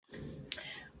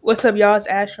What's up, y'all? It's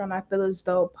Asher on I Feel As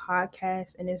Though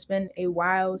podcast, and it's been a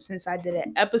while since I did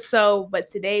an episode, but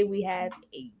today we have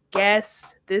a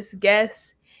guest. This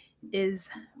guest is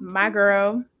my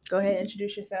girl. Go ahead and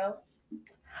introduce yourself.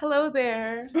 Hello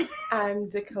there. I'm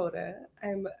Dakota.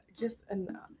 I'm just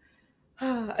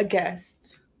a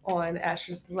guest on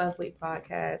Asher's lovely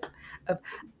podcast of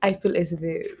I Feel As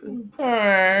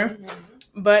Though.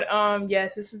 But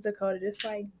yes, this is Dakota. Just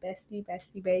like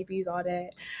bestie babies, all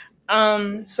that.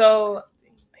 So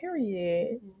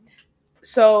period.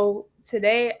 So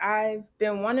today I've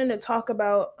been wanting to talk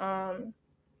about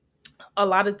a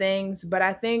lot of things, but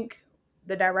I think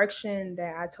the direction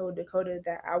that I told Dakota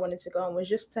that I wanted to go in was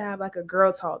just to have like a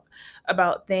girl talk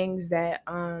about things that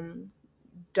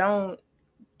don't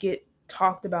get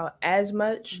talked about as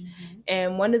much.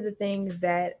 And one of the things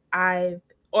that I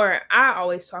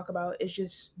always talk about is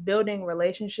just building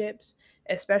relationships,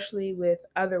 especially with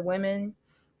other women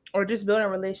or just building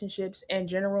relationships in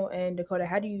general. And Dakota,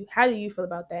 how do you feel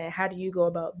about that? And how do you go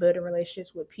about building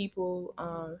relationships with people,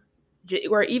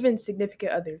 or even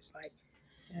significant others? Like,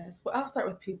 Yes, well, I'll start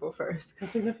with people first because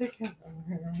significant.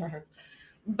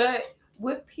 But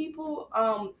with people,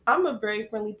 I'm a very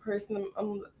friendly person.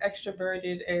 I'm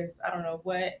extroverted as I don't know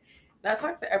what. And I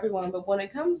talk to everyone, but when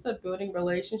it comes to building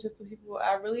relationships with people,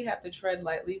 I really have to tread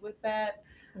lightly with that.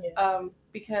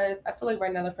 Because I feel like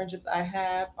right now the friendships I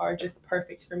have are just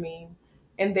perfect for me,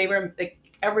 and they were like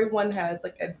everyone has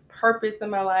like a purpose in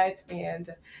my life, and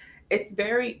it's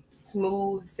very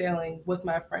smooth sailing with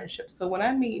my friendships. So when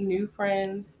I meet new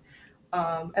friends,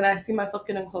 and I see myself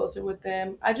getting closer with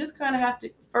them, I just kind of have to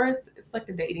first. It's like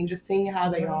the dating, just seeing how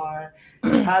they are,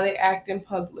 how they act in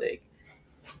public.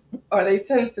 Are they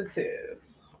sensitive?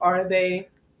 Are they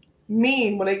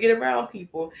mean when they get around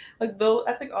people? Like those,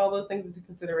 I take all those things into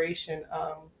consideration.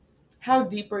 How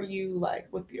deep are you like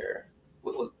with your,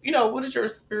 what is your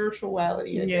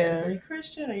spirituality? I guess. Are you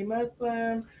Christian? Are you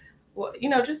Muslim? Well,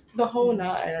 just the whole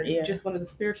nine. Are you just one of the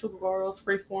spiritual girls,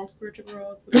 freeform spiritual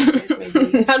girls, whatever the case may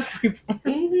be? Not freeform.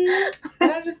 And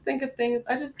I just think of things.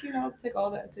 I just take all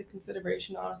that into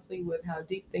consideration, honestly, with how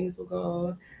deep things will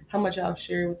go, how much I'll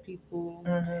share with people,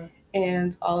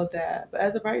 and all of that. But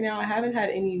as of right now, I haven't had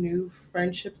any new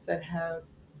friendships that have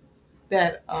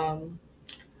that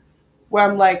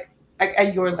where I'm like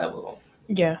at your level.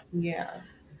 Yeah.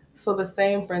 So the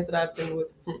same friends that I've been with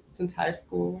since high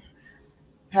school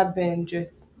have been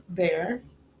just there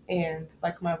and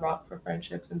like my rock for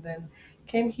friendships. And then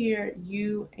came here,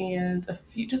 you and a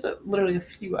few, literally a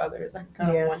few others I can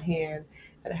count on one hand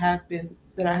that I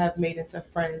have made into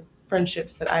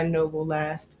friendships that I know will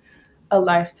last a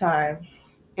lifetime,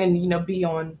 and be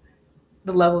on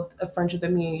the level of friendship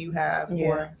that me and you have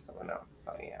or someone else.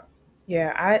 So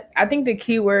yeah. I think the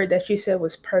key word that you said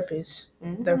was purpose.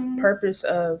 The purpose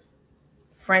of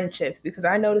friendship, because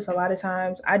I notice a lot of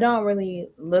times I don't really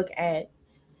look at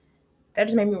that.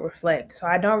 Just made me reflect. So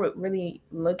I don't really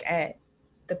look at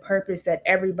the purpose that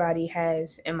everybody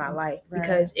has in my life,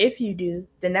 because if you do,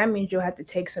 then that means you'll have to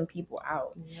take some people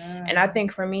out. And I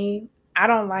think for me, I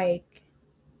don't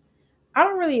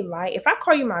really like, if I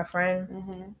call you my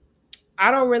friend, I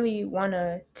don't really want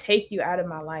to take you out of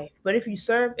my life. But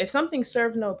if something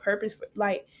serves no purpose,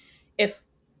 like if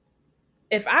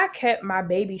I kept my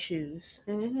baby shoes,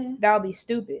 that would be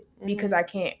stupid, because I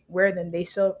can't wear them. They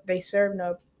serve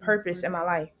no purpose in my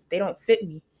life. They don't fit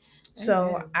me.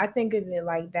 So I think of it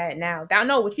like that now. I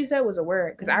know what you said was a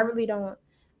word, because I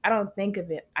don't think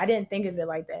of it. I didn't think of it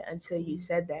like that until you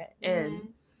said that.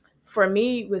 And for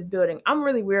me with building, I'm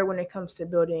really weird when it comes to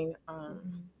building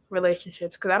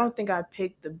relationships, because I don't think I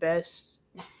picked the best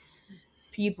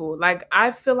people. Like,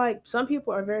 I feel like some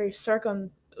people are very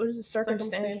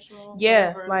circumstantial.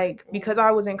 Yeah, like, because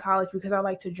I was in college, because I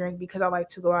like to drink, because I like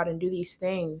to go out and do these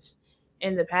things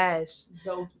in the past.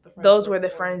 Those were the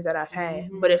friends that I've had.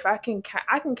 But if I can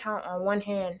count on one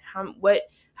hand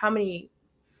how many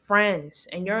friends,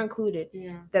 and you're included,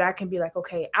 that I can be like,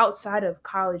 okay, outside of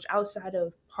college, outside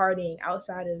of partying,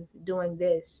 outside of doing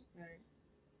this,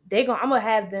 I'm gonna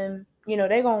have them,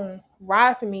 they gonna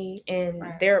ride for me, and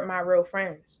they're my real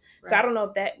friends. So I don't know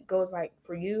if that goes like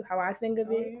for you, how I think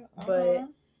of it. But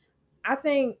I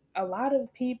think a lot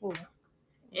of people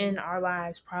in our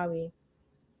lives, probably,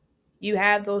 you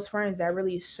have those friends that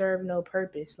really serve no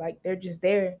purpose. Like, they're just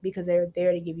there because they're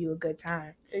there to give you a good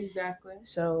time. Exactly.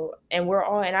 So, and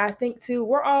I think too,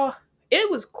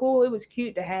 it was cool, it was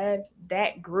cute to have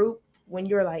that group when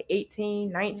you're like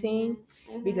 18, 19,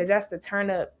 because that's the turn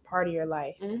up part of your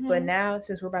life. But now,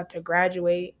 since we're about to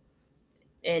graduate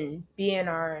and be in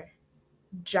our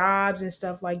jobs and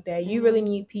stuff like that, you really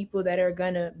need people that are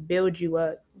gonna build you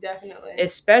up. Definitely.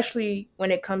 Especially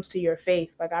when it comes to your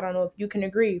faith. Like, I don't know if you can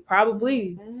agree,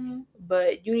 probably,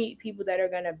 but you need people that are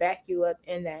gonna back you up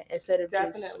in that instead of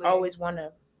just always want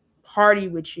to party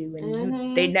with you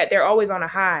and they're always on a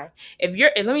high. And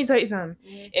let me tell you something.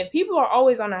 If people are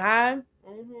always on a high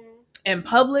in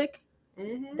public,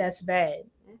 that's bad.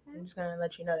 I'm just gonna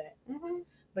let you know that.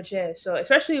 But yeah, so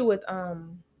especially with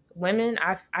women,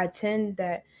 I tend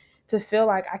to feel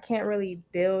like I can't really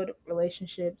build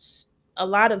relationships, a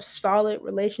lot of solid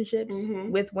relationships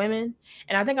with women.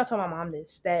 And I think I told my mom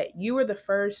this, that you were the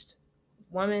first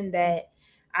woman that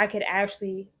I could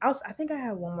actually. I think I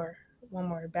have one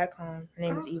more back home. Her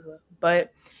name is Eva,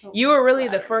 but you were really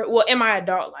the first. Well, in my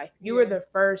adult life, you were the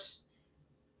first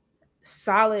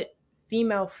solid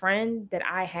female friend that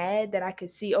I had that I could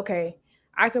see, okay,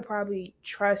 I could probably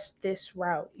trust this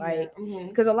route. Like,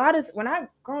 because a lot of, when I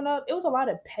grown up, it was a lot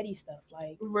of petty stuff.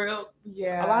 Like,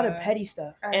 a lot of petty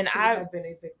stuff. And I have been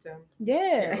a victim.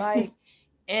 Yeah, like,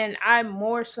 and I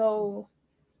more so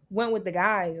went with the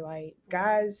guys. Like,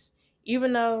 guys,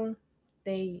 even though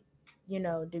they,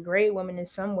 degrade women in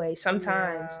some way,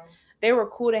 sometimes they were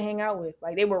cool to hang out with.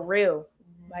 Like, they were real.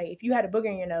 Like, if you had a booger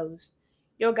in your nose,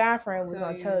 your guy friend was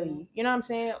gonna tell you. You know what I'm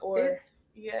saying? Or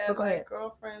but go ahead.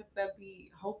 Girlfriends that be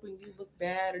hoping you look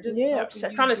bad, or just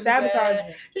trying to sabotage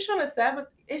you. Just trying to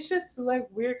sabotage. It's just like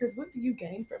weird, because what do you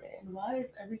gain from it? And why is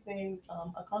everything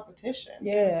a competition?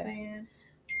 Yeah. You know what I'm saying?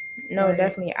 No,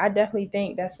 definitely. I definitely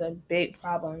think that's a big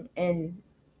problem in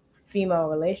female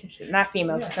relationships. Not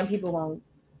female, because some people want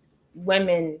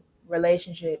women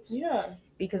relationships. Yeah.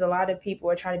 Because a lot of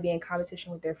people are trying to be in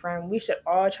competition with their friend. We should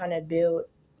all try to build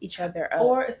each other up.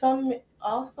 Or some,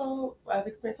 also, I've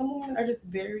experienced some women are just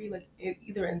very, like,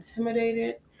 either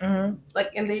intimidated,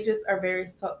 like, and they just are very,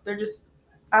 they're just,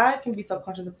 I can be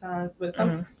self-conscious at times, but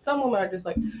some women are just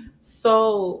like,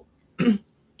 so, can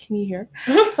you hear?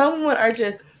 Some women are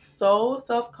just so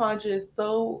self-conscious,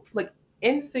 so, like,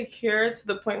 insecure to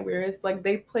the point where it's like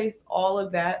they place all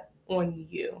of that on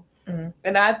you.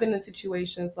 And I've been in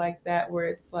situations like that where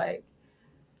it's like,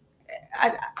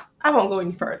 I won't go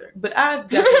any further, but I've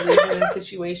definitely been in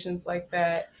situations like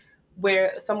that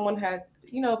where someone had,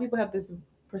 people have this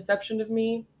perception of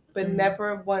me, but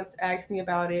never once asked me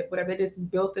about it, whatever. They just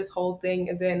built this whole thing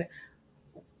and then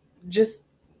just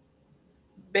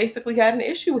basically had an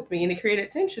issue with me, and it created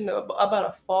tension about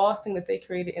a false thing that they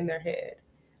created in their head.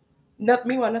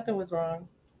 Meanwhile, nothing was wrong,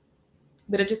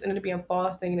 but it just ended up being a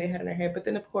false thing they had in their head. But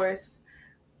then, of course,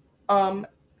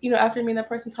 after me and that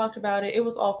person talked about it, it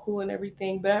was all cool and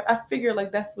everything. But I figured,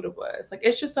 like, that's what it was. Like,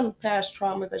 it's just some past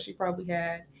traumas that she probably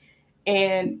had.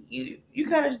 And you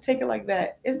kind of just take it like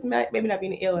that. It's maybe not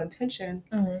being an ill intention,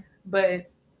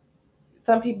 but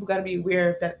some people got to be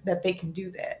aware of that they can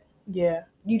do that. Yeah.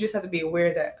 You just have to be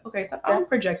aware that, okay, so I'm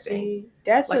projecting. See,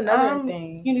 that's like, another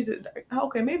thing. You need to,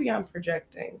 okay, maybe I'm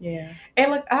projecting. Yeah.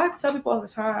 And, like, I tell people all the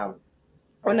time,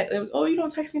 when you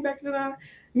don't text me back,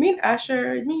 me and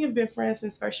Asher, me and you've been friends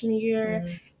since freshman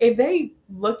year. If they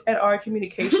looked at our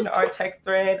communication, our text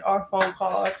thread, our phone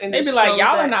calls, and they'd be like,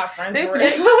 y'all are not friends. They'd be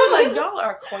like, y'all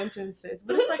are acquaintances.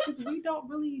 But it's like, because we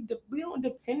don't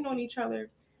depend on each other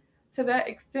to that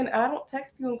extent. I don't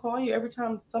text you and call you every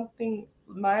time something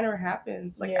minor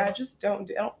happens. Like, I just don't.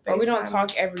 Or we don't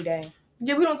talk every day.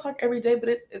 Yeah, we don't talk every day, but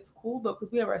it's cool though,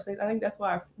 because we have our space. I think that's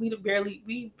why we barely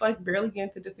get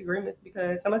into disagreements,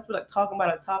 because unless we're like talking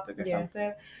about a topic or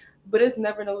something, but it's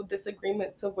never no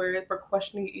disagreement to where we're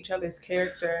questioning each other's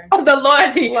character. Oh, the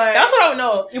loyalty. Like, that's what I don't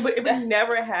know. But we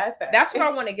never had that. That's what I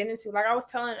want to get into. Like, I was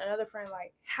telling another friend,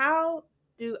 like, how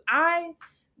do I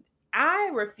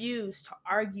refuse to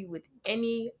argue with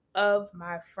any of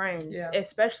my friends,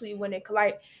 especially when it,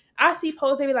 like, I see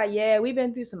posts, they be like, yeah, we've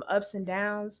been through some ups and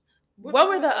downs. What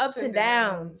were the ups and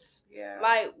downs? Yeah.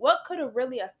 Like, what could have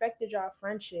really affected y'all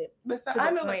friendship to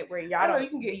the point where y'all don't? You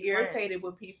can get irritated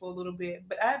with people a little bit,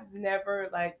 but I've never,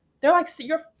 like, they're like,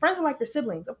 your friends are like your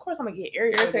siblings. Of course, I'm gonna get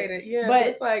irritated. Yeah, but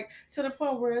it's like to the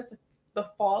point where it's like the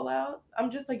fallouts.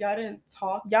 I'm just like, y'all didn't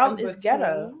talk. Y'all is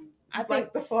ghetto. I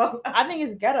think the fallout. I think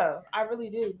it's ghetto. I really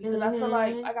do, because I feel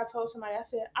like I told somebody, I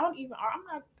said, I don't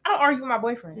argue with my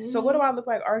boyfriend. So what do I look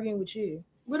like arguing with you?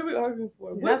 What are we arguing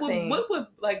for? Nothing. What would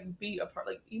like be a part?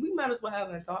 Like, we might as well have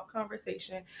an adult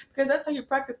conversation, because that's how you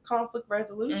practice conflict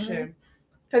resolution.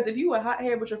 Because if you are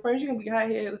hot-headed with your friends, you can be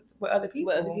hot-headed with other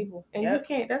people. And you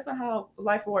can't. That's not how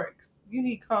life works. You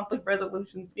need conflict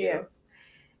resolution skills,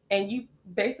 and you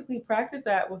basically practice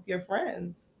that with your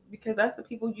friends, because that's the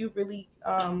people you really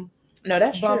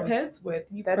that's bump true. heads with.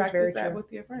 You practice that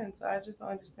with your friends. So I just don't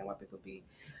understand why people be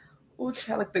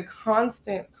like the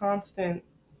constant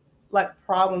like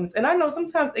problems. And I know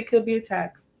sometimes it could be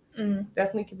attacks.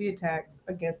 Definitely could be attacks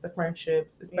against the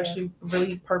friendships, especially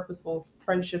really purposeful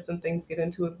friendships and things get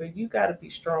into it. But you got to be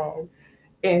strong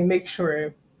and make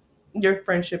sure your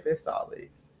friendship is solid.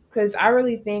 Because I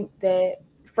really think that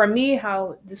for me,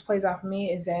 how this plays out for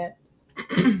me is that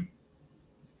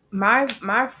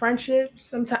my friendships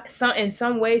sometimes, some in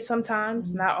some ways,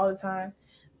 sometimes not all the time,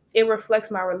 it reflects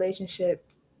my relationship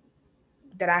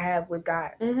that I have with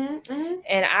God.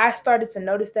 And I started to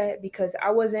notice that because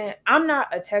I'm not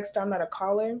a texter, I'm not a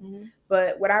caller,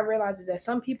 but what I realized is that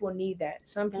some people need that.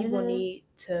 Some people need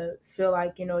to feel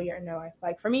like, you're in their life.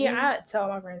 Like for me, I tell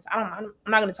my friends, I'm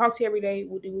not going to talk to you every day,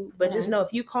 but just know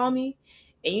if you call me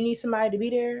and you need somebody to be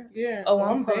there,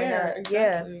 I'm pulling there. up.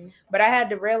 Exactly. Yeah. But I had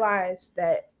to realize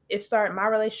that my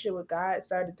relationship with God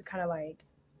started to kind of like,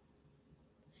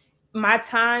 my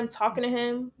time talking to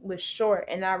him was short,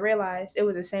 and I realized it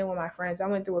was the same with my friends. I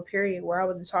went through a period where I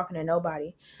wasn't talking to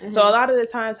nobody. So a lot of the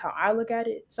times, how I look at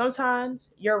it,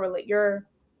 sometimes your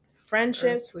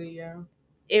friendships,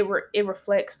 it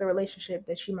reflects the relationship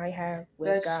that you might have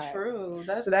with God. That's true.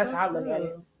 That's how I look at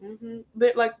it.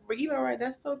 But like, even right,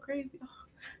 that's so crazy. Oh,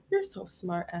 you're so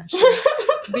smart, Ashley.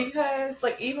 Because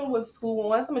like even with school,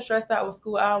 once I'm stressed out with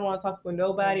school, I don't want to talk with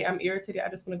nobody. I'm irritated. I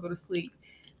just want to go to sleep.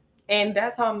 And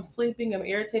that's how I'm sleeping. I'm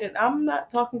irritated. I'm not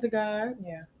talking to God.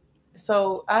 Yeah.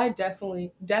 So I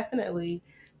definitely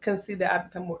can see that I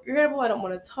become more irritable. I don't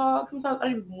want to talk. Sometimes I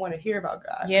don't even want to hear about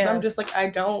God. Because I'm just like, I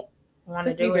don't want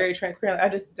to be very transparent. I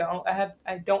just don't.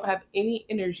 I don't have any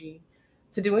energy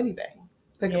to do anything.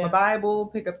 Pick up a Bible,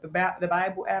 pick up the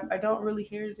Bible app. I don't really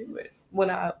care to do it when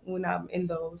I'm in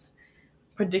those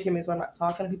predicaments where I'm not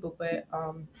talking to people. But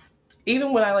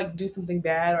even when I like do something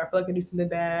bad, or I feel like I do something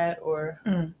bad, or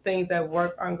things at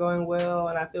work aren't going well,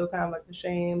 and I feel kind of like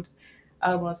ashamed,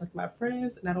 I don't want to talk to my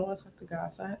friends, and I don't want to talk to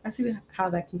God. So I see how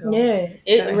that can go. Yeah,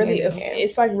 it really,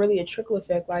 it's like really a trickle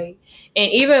effect. Like,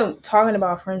 and even talking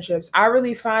about friendships, I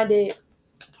really find it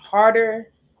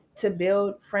harder to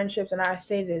build friendships, and I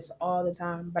say this all the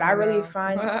time, but I really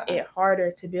find it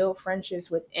harder to build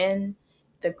friendships within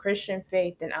the Christian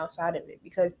faith than outside of it,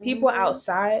 because people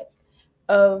outside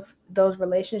of those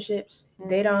relationships,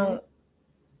 they don't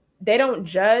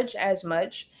judge as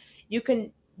much. You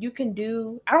can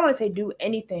do, I don't want to say do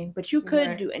anything, but you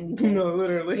could do anything. No,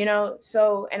 literally.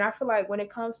 So, and I feel like when it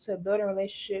comes to building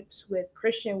relationships with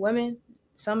Christian women,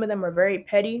 some of them are very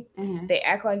petty. They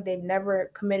act like they've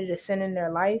never committed a sin in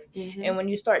their life. And when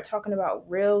you start talking about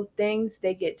real things,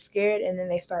 they get scared and then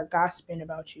they start gossiping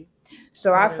about you.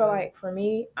 So I feel like for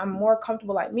me, I'm more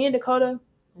comfortable. Like me and Dakota,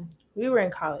 we were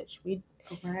in college. We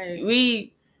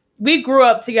grew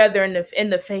up together in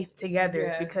the faith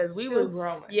together, because we was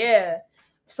growing. Yeah.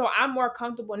 So I'm more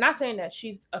comfortable, not saying that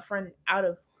she's a friend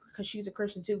because she's a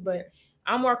Christian too, but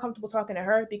I'm more comfortable talking to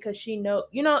her because she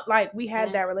like we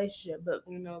had that relationship. But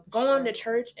going to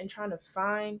church and trying to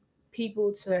find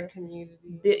people to that community,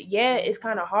 it's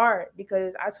kind of hard,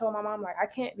 because I told my mom, like, I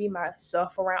can't be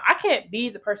myself around. I can't be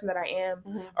the person that I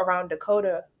am around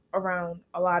Dakota, around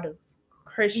a lot of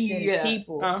Christian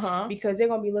people, because they're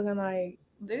gonna be looking like,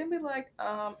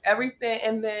 everything,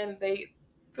 and then they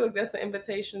feel like that's an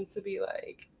invitation to be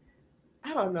like,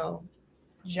 I don't know,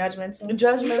 judgmental,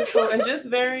 and just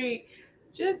very,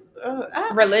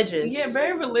 religious. Yeah,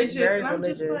 very religious. Very and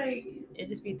religious. I'm just like, it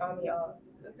just be throwing me off.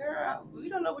 Girl, we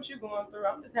don't know what you're going through.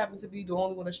 I'm just happen to be the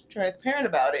only one that's transparent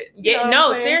about it.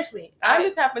 Seriously. I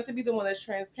just happen to be the one that's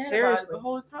transparent about it. The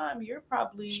whole time you're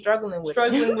probably struggling with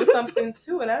something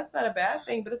too, and that's not a bad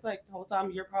thing. But it's like the whole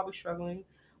time you're probably struggling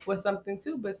with something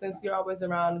too. But since you're always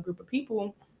around a group of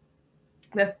people,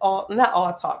 that's all, not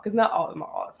all talk, because not all of them are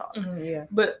all talk.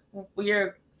 But when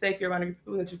you're, say if you're around a group of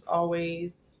people that's just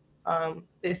always,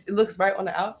 it looks right on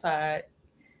the outside.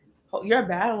 You're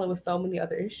battling with so many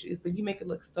other issues, but you make it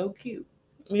look so cute.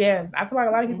 Yeah, I feel like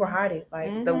a lot of people hide it. Like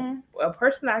a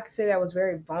person I could say that was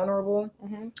very vulnerable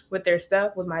with their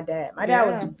stuff was my dad. My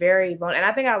dad was very vulnerable, and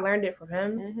I think I learned it from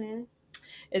him.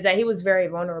 Is that he was very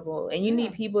vulnerable, and you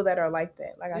need people that are like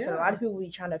that. Like I said, a lot of people be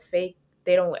trying to fake.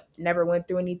 They never went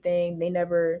through anything. They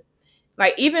never,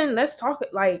 like, even let's talk,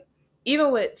 like,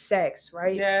 even with sex,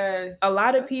 right? Yes. A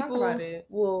lot of people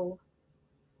will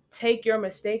take your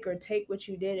mistake or take what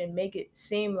you did and make it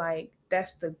seem like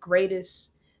that's the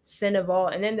greatest sin of all,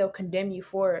 and then they'll condemn you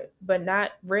for it, but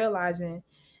not realizing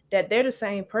that they're the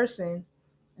same person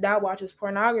that watches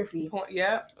pornography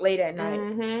late at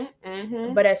night.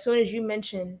 But as soon as you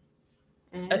mention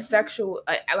a sexual,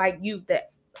 like the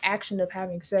action of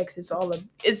having sex,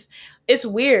 it's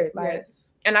weird. Like,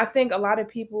 and I think a lot of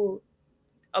people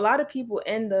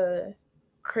in the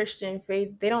Christian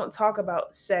faith, they don't talk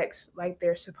about sex like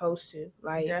they're supposed to.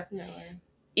 Like, definitely.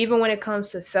 even when it comes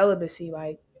to celibacy,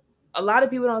 like, a lot of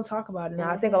people don't talk about it. Now,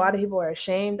 I think a lot of people are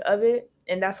ashamed of it,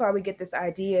 and that's why we get this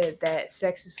idea that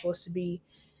sex is supposed to be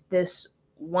this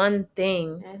one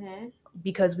thing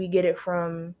because we get it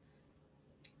from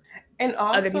and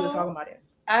also, other people talking about it.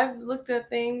 I've looked at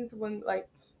things when, like,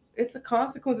 it's the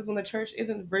consequences when the church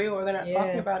isn't real or they're not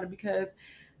talking about it, because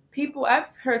people, I've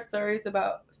heard stories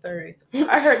about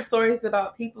I heard stories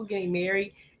about people getting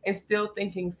married and still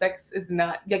thinking sex is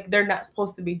not, like, they're not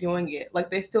supposed to be doing it. Like,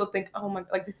 they still think, oh my,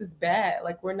 like, this is bad.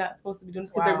 Like, we're not supposed to be doing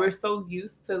this, because we're so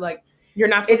used to, like, you're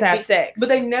not supposed to have sex. But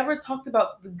they never talked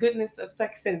about the goodness of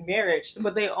sex in marriage.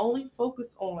 But they only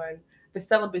focus on the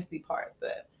celibacy part,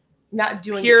 the not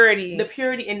doing purity, the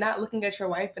purity, and not looking at your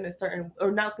wife in a certain, or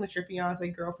not looking at your fiance,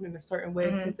 girlfriend in a certain way,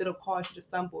 because it'll cause you to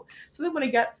stumble. So then when they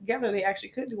got together, they actually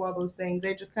could do all those things.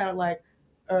 They just kind of like,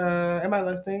 am I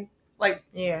listening? Like,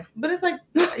 yeah. But it's like,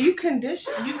 you can,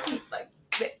 like,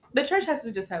 the church has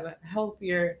to just have a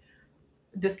healthier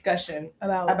discussion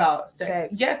about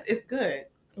sex. Yes, it's good.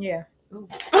 Yeah.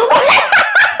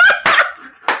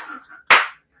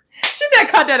 She said,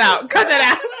 cut that out. Cut that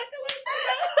out.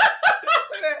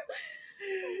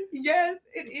 Yes,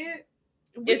 it is.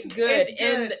 It's good.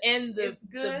 In the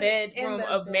bedroom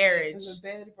of marriage. In the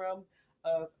bedroom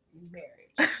of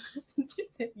marriage. She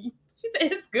said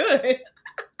it's good.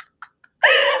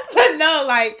 But no,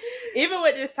 like, even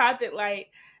with this topic, like,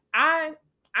 I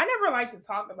never like to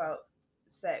talk about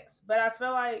sex, but I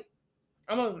feel like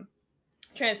I'm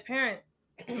transparent.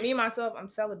 Me, myself, I'm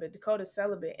celibate. Dakota's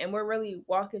celibate, and we're really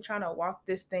trying to walk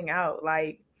this thing out.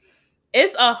 Like,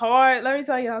 it's a hard, let me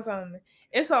tell y'all something.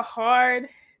 It's a hard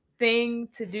thing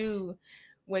to do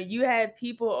when you have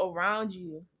people around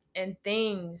you and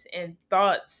things and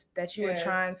thoughts that you are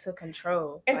trying to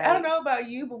control. And like, I don't know about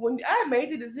you, but when I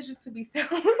made the decision to be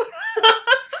celibate,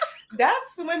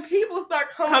 that's when people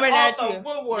start coming at you.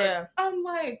 Yeah. I'm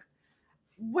like,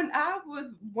 when I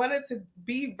wanted to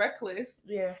be reckless,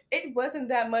 it wasn't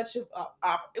that much of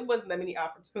it wasn't that many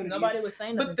opportunities. Nobody was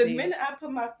saying nothing. But the minute I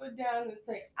put my foot down and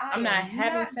say, I'm not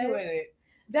doing it,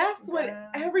 that's when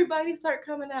everybody start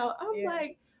coming out. I'm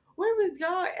like, where was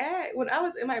y'all at when I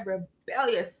was in my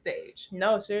rebellious stage?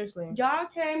 No, seriously. Y'all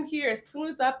came here as soon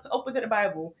as I opened the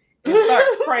Bible and start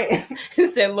praying.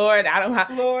 Said, Lord, I don't have.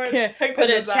 Lord, take put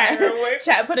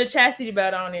a chastity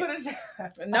belt on it.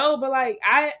 No, but like,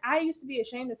 I used to be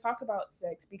ashamed to talk about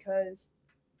sex because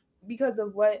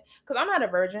of what? Because I'm not a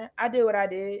virgin. I did what I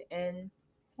did, and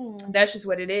that's just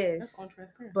what it is.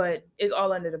 But it's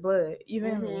all under the blood. You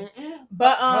feel me?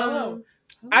 But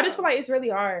I just feel like it's really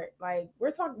hard. Like,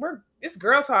 it's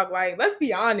girl talk. Like, let's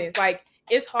be honest. Like,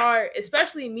 it's hard,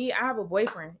 especially me. I have a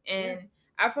boyfriend, and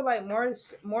I feel like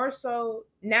more so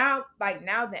now, like,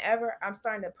 now than ever, I'm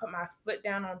starting to put my foot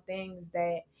down on things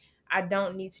that I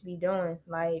don't need to be doing.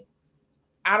 Like,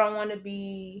 I don't want to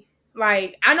be,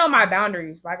 like, I know my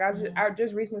boundaries. Like, I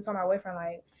just recently told my boyfriend,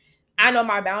 like, I know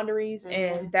my boundaries,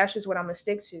 and that's just what I'm gonna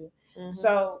stick to.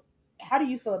 So, how do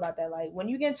you feel about that? Like, when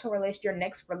you get into your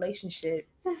next relationship,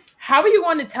 how are you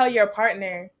going to tell your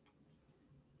partner,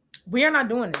 we are not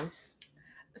doing this?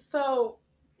 So,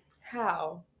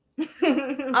 how?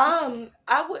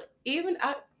 I would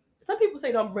some people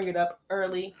say don't bring it up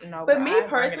early. No, but me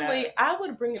personally, I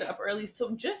would bring it up early,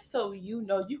 so just so you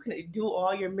know, you can do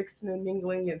all your mixing and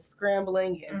mingling and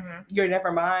scrambling and your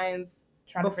never minds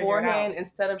beforehand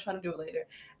instead of trying to do it later.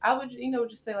 I would,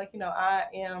 just say, like, I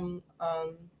am,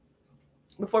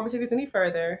 before we take this any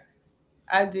further,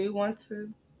 I do want to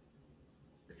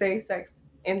save sex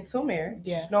until marriage.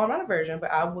 Yeah. No, I'm not a virgin, but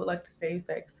I would like to save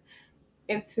sex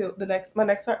until my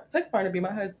next sex partner be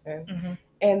my husband.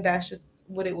 And that's just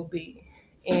what it will be.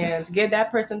 And give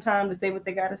that person time to say what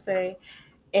they got to say.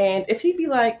 And if he'd be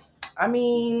like, I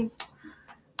mean,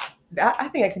 I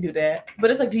think I can do that.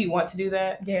 But it's like, do you want to do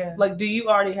that? Yeah. Like, do you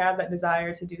already have that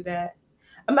desire to do that?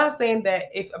 I'm not saying that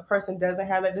if a person doesn't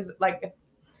have that, like, if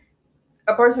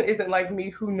a person isn't like me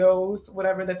who knows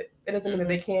whatever, that it doesn't mean that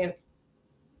they can't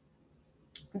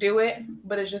do it.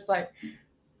 But it's just like,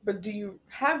 but do you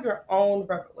have your own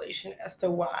revelation as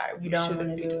to why you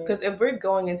shouldn't do it? Because if we're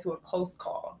going into a close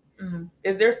call,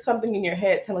 is there something in your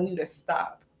head telling you to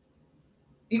stop?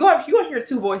 You're going to hear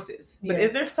two voices, but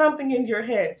is there something in your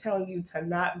head telling you to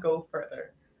not go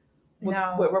further with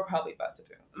what we're probably about to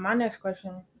do? My next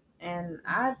question, and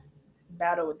I've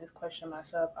battled with this question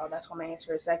myself. That's why I'm going to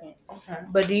answer in a second. Okay.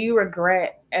 But do you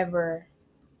regret ever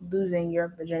losing your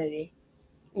virginity?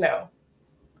 No.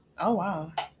 Oh,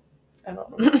 wow. I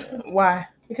don't know. Why?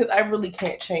 Because I really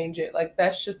can't change it. Like,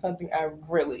 that's just something I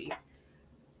really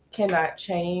cannot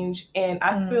change. And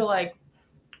I feel like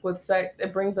with sex,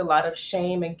 it brings a lot of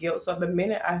shame and guilt. So the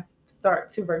minute I start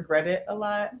to regret it a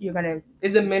lot,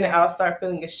 is the minute I'll start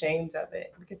feeling ashamed of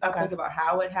it, because I'll think about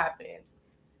how it happened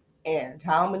and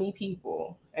how many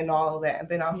people and all of that, and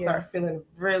then I'll start feeling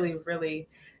really, really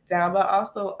down. But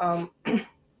also,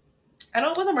 I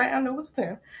know it wasn't right. I know it was a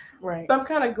sin. Right. But I'm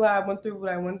kind of glad I went through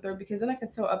what I went through, because then I can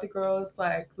tell other girls,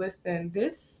 like, listen,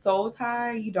 this soul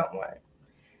tie you don't want.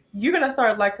 You're gonna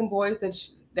start liking boys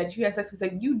that you had sex with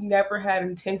that you never had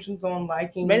intentions on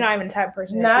liking. They're not even the type of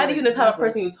person. Not even the type of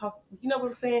person you talk. You know what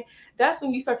I'm saying? That's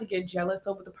when you start to get jealous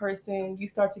over the person. You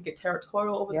start to get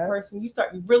territorial over the person. You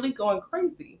start really going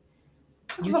crazy.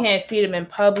 You can't see them in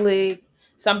public.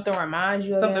 Something reminds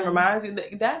you of Something them. reminds you.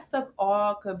 That stuff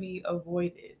all could be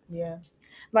avoided. Yeah.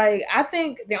 Like, I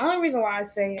think the only reason why I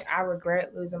say I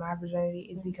regret losing my virginity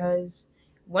is because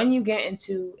when you get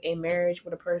into a marriage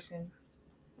with a person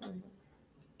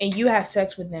and you have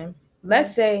sex with them,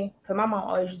 let's say, because my mom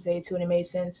always used to say it too, and it made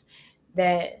sense,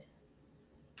 that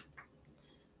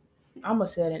I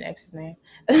almost said an ex's name.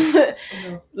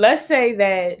 Let's say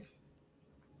that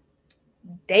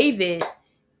David,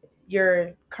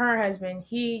 your current husband,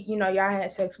 he, y'all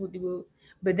had sex with the woo,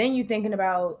 but then you thinking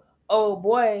about, oh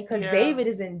boy, because David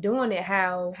isn't doing it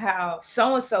how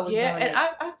so and so is doing it. Yeah, and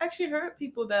I've actually heard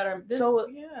people that are this. So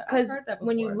I've heard that before.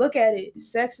 When you look at it,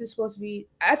 sex is supposed to be.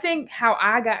 I think how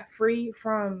I got free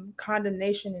from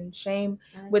condemnation and shame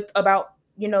with about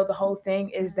the whole thing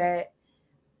is that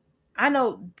I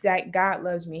know that God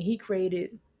loves me. He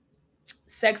created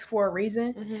sex for a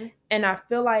reason, and I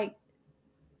feel like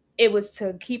it was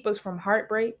to keep us from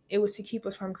heartbreak. It was to keep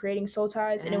us from creating soul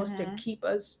ties, and it was to keep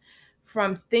us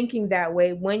from thinking that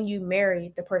way when you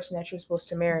marry the person that you're supposed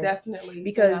to marry. Definitely,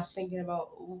 because so thinking about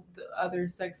the other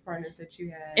sex partners that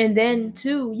you had, and then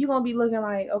too, you're gonna be looking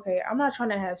like, okay, I'm not trying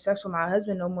to have sex with my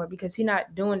husband no more because he's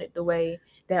not doing it the way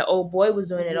that old boy was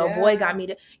doing it. Old boy got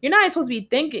me. You're not supposed to be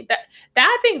thinking that.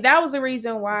 I think that was the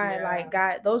reason why, like,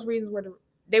 God, those reasons were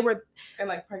they were, and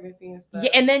like pregnancy and stuff.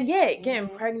 Yeah, and then getting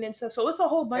pregnant and stuff. So it's a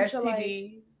whole bunch of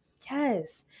like,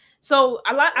 yes. So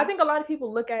I think a lot of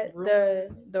people look at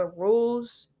the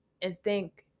rules and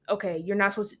think, okay, you're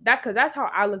not supposed to because that's how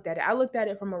I looked at it. I looked at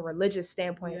it from a religious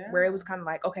standpoint where it was kind of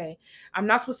like, okay, I'm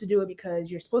not supposed to do it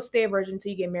because you're supposed to stay a virgin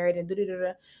until you get married and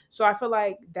da. So I feel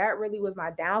like that really was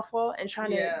my downfall and trying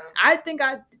to. I think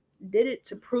I did it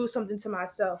to prove something to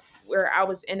myself where I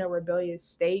was in a rebellious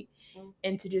state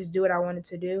and to just do what I wanted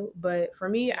to do. But for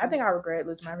me, I think I regret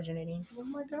losing my virginity. Oh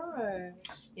my gosh.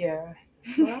 Yeah.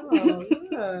 Wow.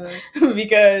 Yeah.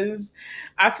 Because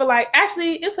I feel like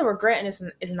actually it's a regret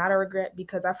and it's not a regret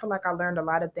because I feel like I learned a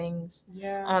lot of things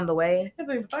on the way.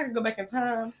 If I could go back in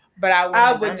time, but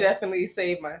I would definitely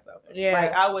save myself. Yeah.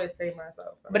 Like I would save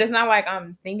myself. But it's not like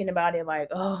I'm thinking about it like,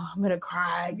 oh, I'm gonna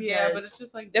cry. Yeah, but it's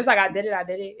just like I did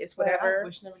it. It's whatever. I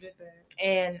wish never did that.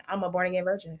 And I'm a born again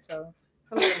virgin, so.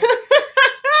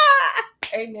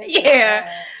 Amen. Yeah.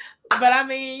 But I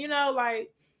mean, like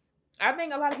I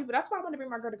think a lot of people. That's why I want to bring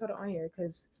my girl Kota on here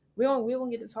because we don't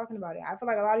get to talking about it. I feel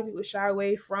like a lot of people shy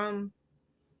away from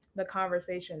the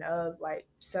conversation of like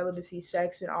celibacy,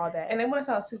 sex, and all that. And they want to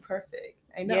sound too perfect.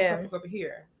 Ain't nothing perfect over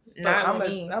here. So I'm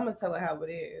gonna tell it how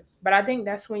it is. But I think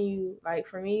that's when you like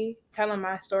for me telling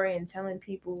my story and telling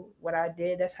people what I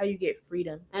did. That's how you get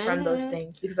freedom from those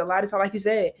things because a lot of time, like you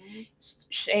said,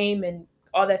 shame and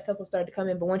all that stuff will start to come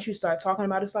in, but once you start talking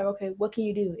about it, it's like, okay, what can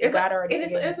you do? It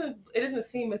doesn't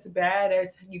seem as bad as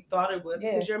you thought it was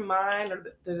because your mind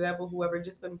or the devil, whoever,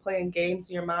 just been playing games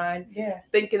in your mind,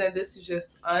 thinking that this is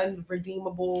just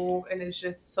unredeemable and it's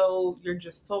just you're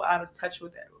just so out of touch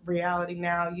with reality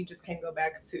now. You just can't go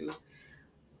back to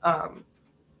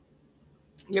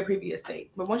your previous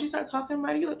state. But once you start talking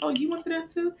about it, you're like, oh, you went through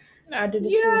that too? I did it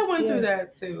too. Yeah, I went through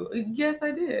that too. Yes,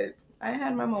 I did. I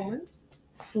had my moments.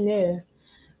 Yeah.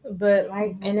 But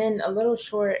like, and then a little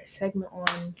short segment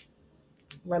on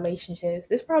relationships.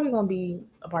 This probably gonna be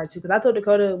a part 2 because I told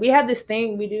Dakota we have this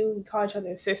thing we do. We call each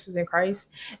other sisters in Christ,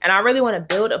 and I really want to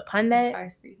build upon that. I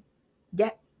see.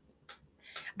 Yeah,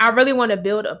 I really want to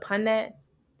build upon that.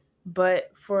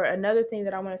 But for another thing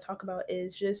that I want to talk about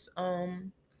is just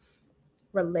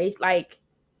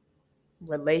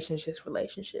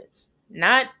relationships,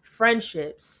 not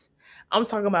friendships. I'm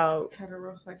talking about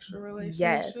heterosexual relationships.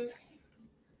 Yes.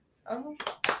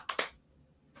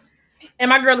 And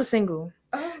my girl is single.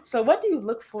 So what do you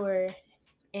look for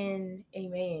in a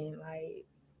man? Like,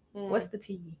 what's the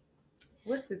tea?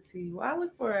 What's the tea? Well, I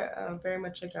look for very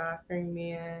much a God-fearing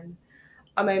man.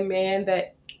 I'm a man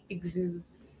that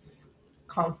exudes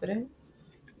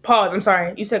confidence. Pause. I'm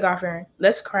sorry. You said God fearing.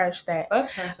 Let's crash that.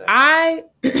 Let's crash that.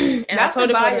 And not I told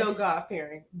the Dakota, bio God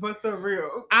fearing, but the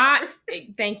real.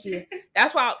 Thank you.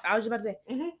 That's why I was just about to say.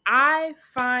 Mm-hmm. I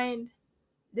find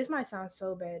this might sound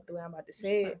so bad the way I'm about to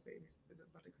say it.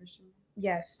 About the Christian?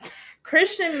 Yes,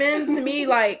 Christian men to me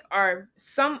like are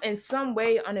in some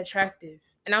way unattractive,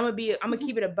 and I'm gonna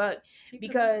keep it a buck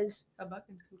because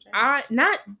I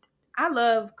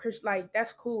love Christian, like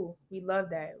that's cool. We love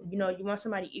that. You know, you want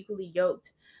somebody equally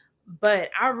yoked, but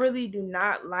I really do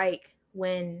not like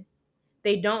when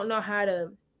they don't know how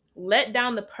to let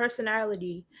down the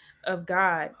personality of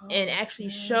God and actually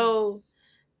show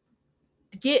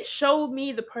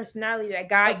me the personality that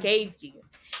God gave you.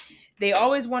 They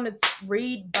always want to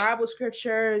read Bible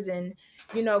scriptures and,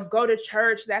 you know, go to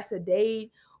church. That's a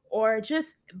date. Or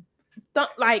just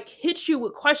like hit you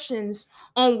with questions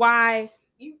on why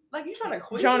you trying to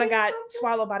quiz Jonah got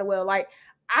swallowed by the whale. Like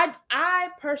I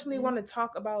personally want to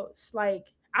talk about, like,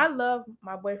 I love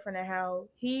my boyfriend and how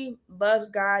he loves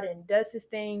God and does his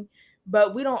thing,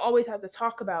 but we don't always have to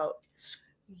talk about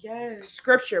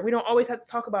scripture. We don't always have to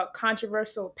talk about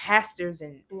controversial pastors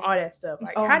and all that stuff.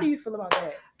 Like, how do you feel about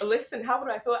that? Listen, how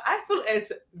would I feel? I feel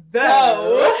as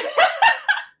though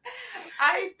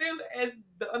I feel as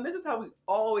though, and this is how we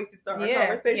always start our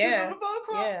conversations on the phone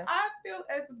call. I feel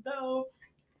as though,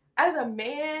 as a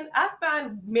man, I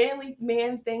find manly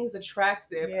man things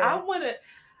attractive. I want to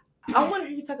hear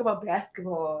you talk about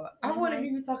basketball. I want to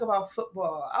hear you talk about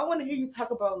football. I want to hear you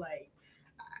talk about like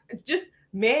just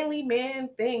manly man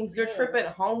things. Your trip at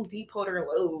Home Depot or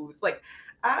Lowe's. Like,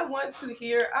 I want to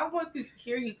hear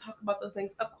you talk about those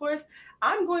things. Of course,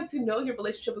 I'm going to know your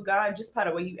relationship with God just by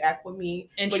the way you act with me,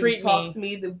 and when you talk to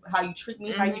me, how you treat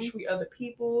me, how you treat other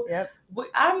people. But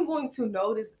I'm going to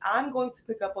notice. I'm going to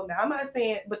pick up on that. I'm not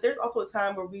saying, but there's also a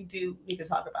time where we do need to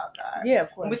talk about God. Yeah,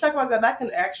 of course. When we talk about God, that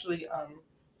can actually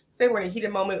say we're in a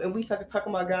heated moment and we start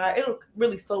talking about God, it'll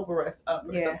really sober us up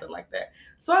or something like that.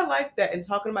 So I like that, and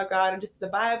talking about God and just the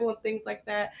Bible and things like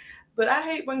that. But I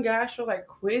hate when guys try like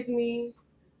quiz me,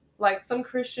 like some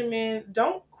Christian men.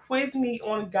 Don't quiz me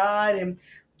on God, and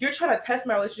you're trying to test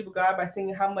my relationship with God by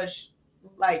seeing how much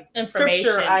like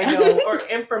scripture I know or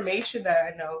information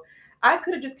that I know. I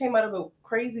could have just came out of a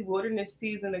crazy wilderness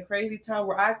season, a crazy time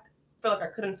where I felt like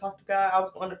I couldn't talk to God. I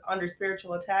was under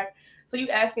spiritual attack. So you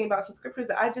asked me about some scriptures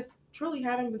that I just truly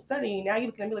haven't been studying. Now you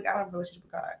look at me like I don't have a relationship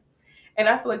with God. And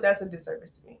I feel like that's a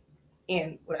disservice to me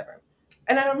and whatever.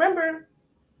 And I remember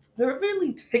what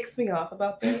really ticks me off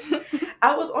about this.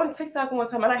 I was on TikTok one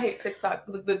time, and I hate TikTok.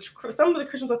 Some of the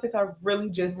Christians on TikTok really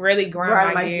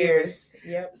grind my gears.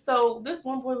 Yep. So this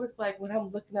one boy was like, when I'm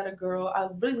looking at a girl, I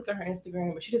really look at her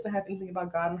Instagram, but she doesn't have anything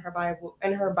about God in her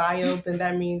bio, then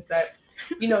that means that,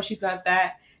 you know, she's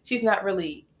not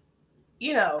really,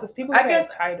 you know, because people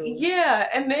have titles. Yeah.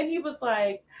 And then he was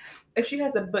like, if she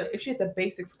has a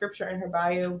basic scripture in her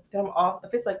bio, then I'm off.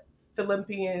 If it's like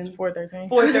Philippians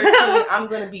 4:13, I'm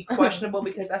going to be questionable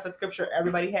because that's a scripture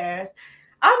everybody has.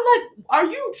 I'm like, are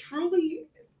you truly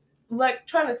like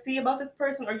trying to see about this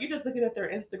person, or are you just looking at their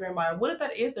Instagram bio? What if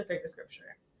that is their favorite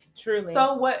scripture? Truly.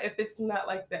 So what if it's not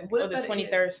like that? What if the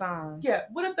 23rd Psalm? Yeah.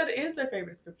 What if that is their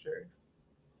favorite scripture?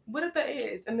 What if that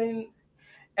is? And then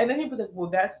he was like, well,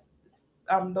 that's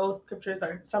those scriptures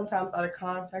are sometimes out of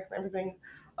context and everything.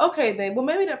 Okay, then, well,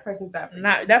 maybe that person's not for you.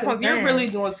 That's what you're really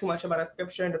doing too much about a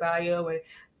scripture in the bio and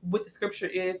what the scripture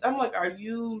is. I'm like, are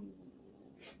you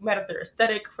mad at their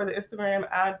aesthetic for the Instagram?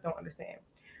 I don't understand.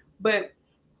 But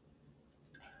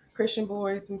Christian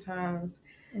boys sometimes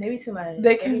maybe too much.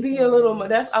 They can be a little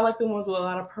much. I like the ones with a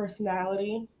lot of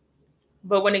personality.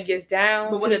 But when it gets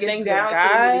down to the things of God,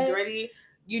 to the nitty gritty,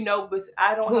 you know. But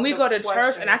I don't. When we go to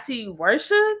church and I see you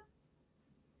worship,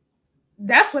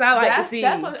 that's what I like to see.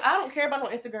 That's what I don't care about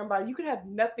on Instagram bio. You can have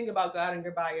nothing about God in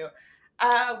your bio.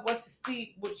 I want to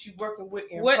see what you're working with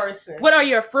in person. What are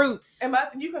your fruits? And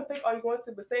you can think all you want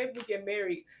to, but say if we get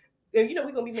married, and you know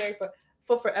we're gonna be married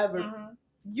for forever. Mm-hmm.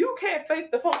 You can't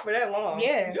fake the funk for that long.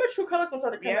 Yeah, your true colors gonna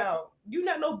start to come out. You're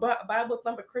not no Bible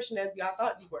thumping Christian as y'all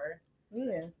thought you were.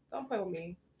 Yeah, don't play with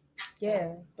me.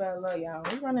 Yeah, but look, y'all,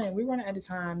 we running out of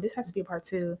time. This has to be a part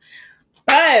 2.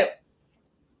 But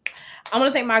I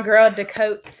want to thank my girl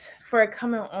Dakota for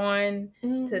coming on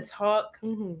to talk.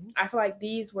 Mm-hmm. I feel like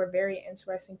these were very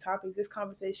interesting topics. This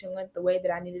conversation went the way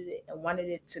that I needed it and wanted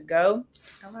it to go.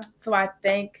 So I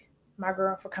thank my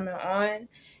girl for coming on,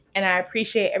 and I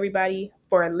appreciate everybody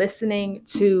for listening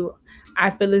to I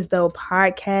Feel As Though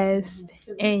podcast.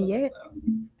 Mm-hmm. And yeah,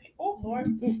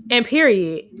 and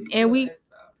period. And we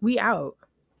out.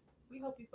 We hope you